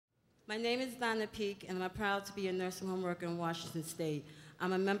My name is Donna Peake, and I'm proud to be a nursing home worker in Washington State.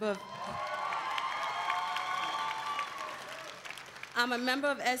 I'm a member of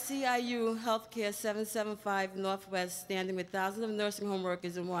SEIU Healthcare 775 Northwest, standing with thousands of nursing home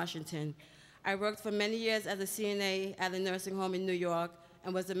workers in Washington. I worked for many years as a CNA at a nursing home in New York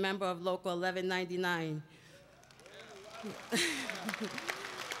and was a member of Local 1199.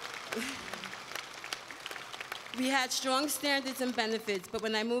 We had strong standards and benefits, but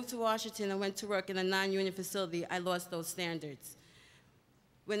when I moved to Washington and went to work in a non-union facility, I lost those standards.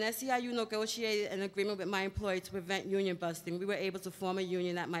 When SEIU negotiated an agreement with my employer to prevent union busting, we were able to form a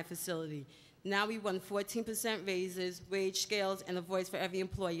union at my facility. Now we won 14% raises, wage scales, and a voice for every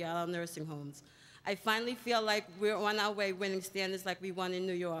employee at our nursing homes. I finally feel like we're on our way winning standards like we won in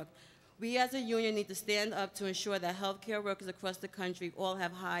New York. We as a union need to stand up to ensure that healthcare workers across the country all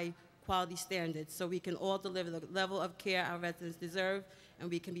have high quality standards so we can all deliver the level of care our residents deserve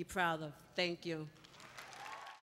and we can be proud of. Thank you.